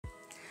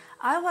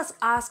I was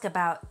asked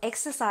about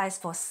exercise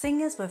for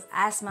singers with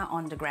asthma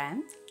on the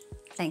gram.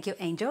 Thank you,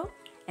 Angel.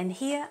 And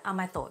here are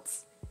my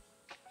thoughts.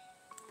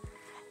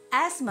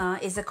 Asthma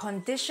is a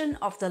condition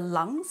of the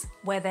lungs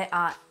where there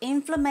are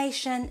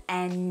inflammation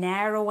and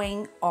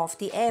narrowing of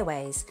the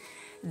airways.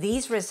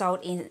 These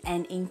result in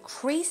an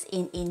increase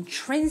in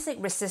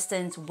intrinsic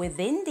resistance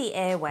within the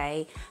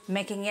airway,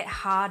 making it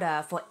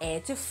harder for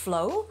air to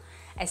flow,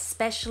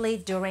 especially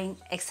during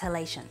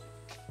exhalation.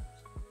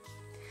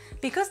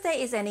 Because there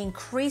is an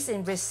increase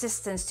in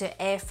resistance to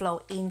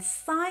airflow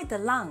inside the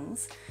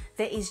lungs,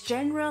 there is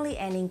generally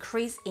an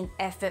increase in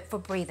effort for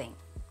breathing.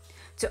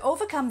 To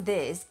overcome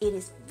this, it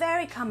is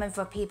very common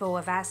for people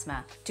with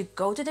asthma to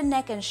go to the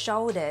neck and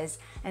shoulders,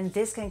 and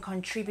this can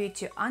contribute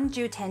to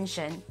undue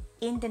tension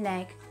in the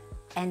neck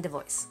and the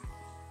voice.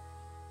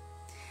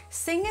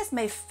 Singers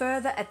may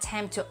further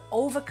attempt to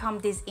overcome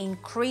this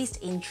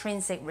increased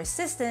intrinsic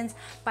resistance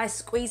by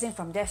squeezing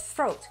from their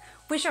throat,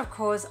 which of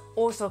course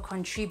also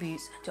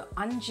contributes to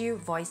undue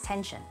voice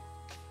tension.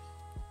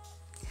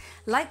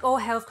 Like all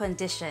health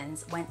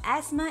conditions, when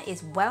asthma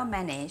is well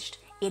managed,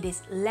 it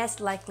is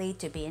less likely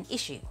to be an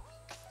issue.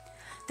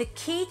 The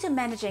key to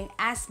managing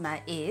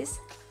asthma is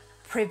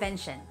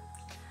prevention.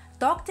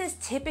 Doctors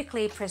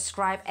typically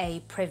prescribe a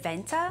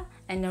preventer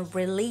and a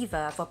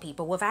reliever for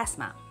people with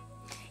asthma.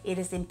 It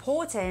is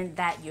important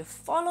that you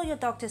follow your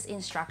doctor's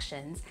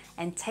instructions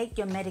and take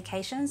your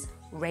medications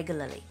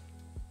regularly.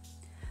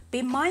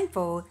 Be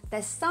mindful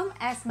that some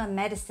asthma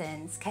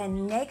medicines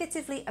can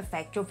negatively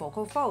affect your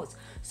vocal folds,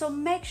 so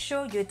make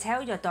sure you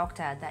tell your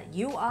doctor that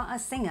you are a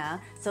singer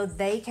so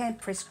they can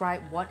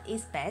prescribe what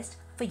is best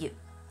for you.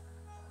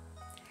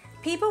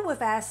 People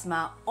with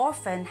asthma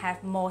often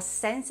have more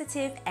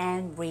sensitive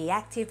and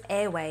reactive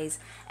airways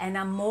and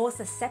are more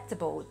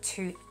susceptible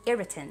to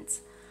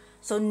irritants.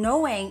 So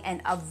knowing and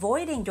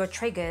avoiding your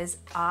triggers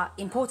are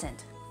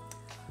important.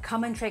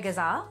 Common triggers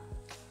are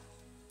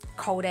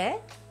cold air,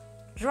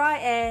 dry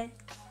air,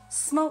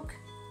 smoke,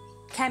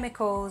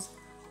 chemicals,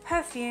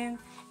 perfume,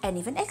 and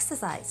even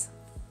exercise.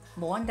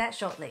 More on that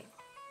shortly.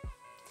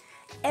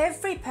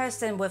 Every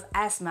person with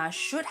asthma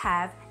should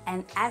have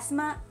an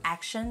asthma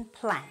action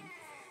plan.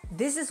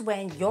 This is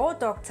when your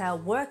doctor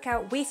works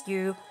out with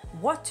you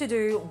what to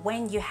do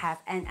when you have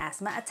an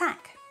asthma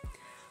attack.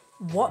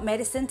 What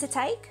medicine to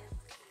take,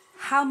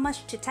 how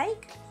much to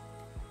take,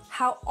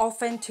 how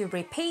often to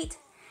repeat,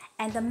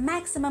 and the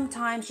maximum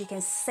times you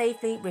can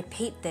safely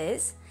repeat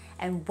this,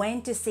 and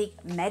when to seek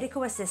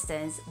medical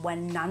assistance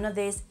when none of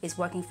this is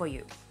working for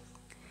you.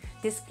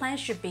 This plan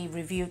should be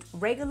reviewed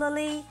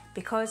regularly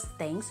because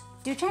things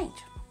do change.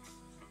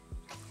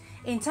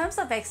 In terms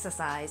of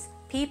exercise,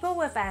 people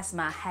with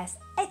asthma has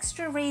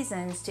extra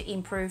reasons to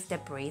improve their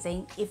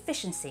breathing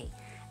efficiency,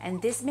 and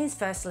this means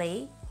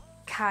firstly,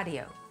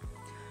 cardio.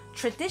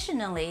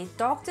 Traditionally,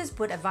 doctors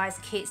would advise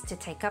kids to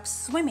take up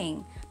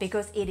swimming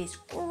because it is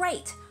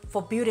great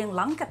for building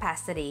lung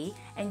capacity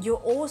and you're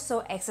also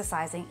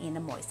exercising in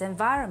a moist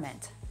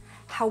environment.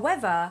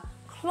 However,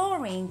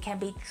 chlorine can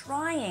be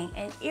drying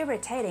and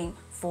irritating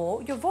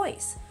for your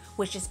voice,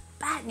 which is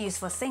bad news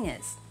for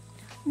singers.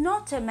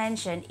 Not to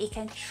mention, it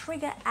can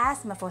trigger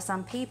asthma for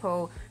some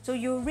people, so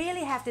you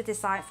really have to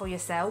decide for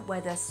yourself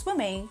whether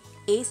swimming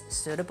is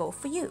suitable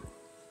for you.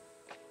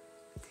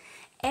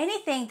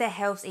 Anything that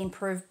helps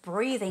improve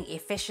breathing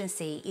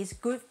efficiency is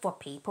good for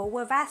people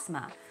with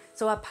asthma.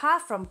 So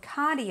apart from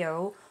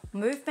cardio,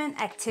 movement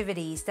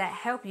activities that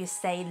help you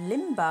stay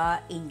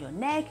limber in your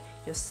neck,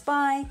 your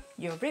spine,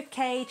 your rib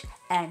cage,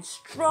 and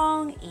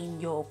strong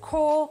in your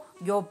core,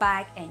 your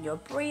back, and your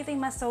breathing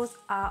muscles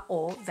are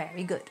all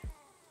very good.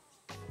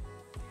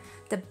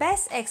 The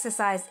best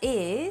exercise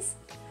is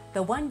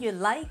the one you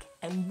like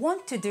and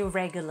want to do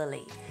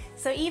regularly.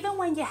 So even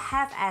when you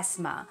have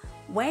asthma,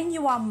 when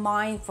you are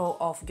mindful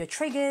of your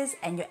triggers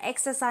and your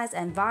exercise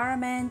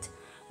environment,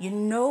 you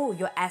know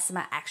your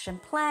asthma action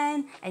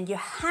plan, and you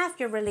have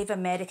your reliever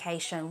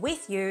medication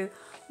with you,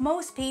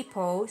 most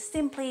people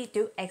simply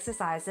do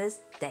exercises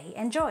they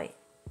enjoy.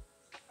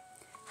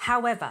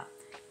 However,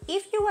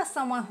 if you are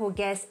someone who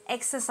gets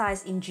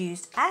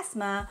exercise-induced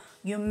asthma,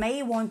 you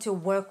may want to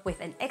work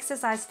with an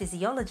exercise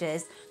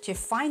physiologist to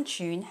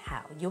fine-tune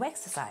how you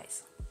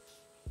exercise.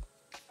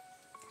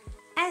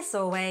 As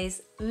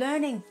always,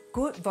 learning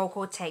good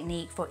vocal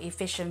technique for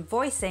efficient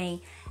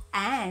voicing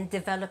and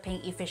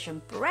developing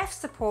efficient breath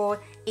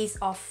support is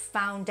of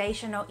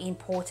foundational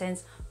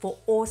importance for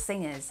all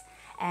singers,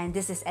 and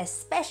this is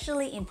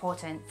especially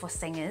important for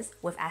singers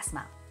with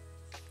asthma.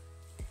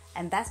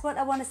 And that's what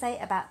I want to say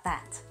about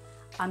that.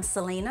 I'm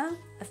Selina,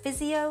 a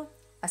physio,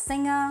 a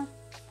singer,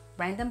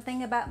 random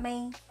thing about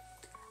me.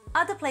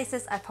 Other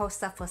places I post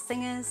stuff for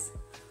singers.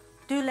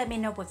 Do let me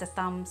know with the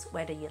thumbs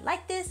whether you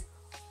like this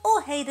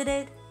or hated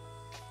it,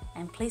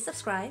 and please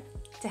subscribe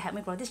to help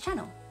me grow this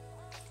channel.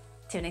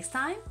 Till next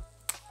time,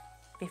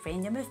 be free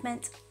in your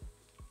movement.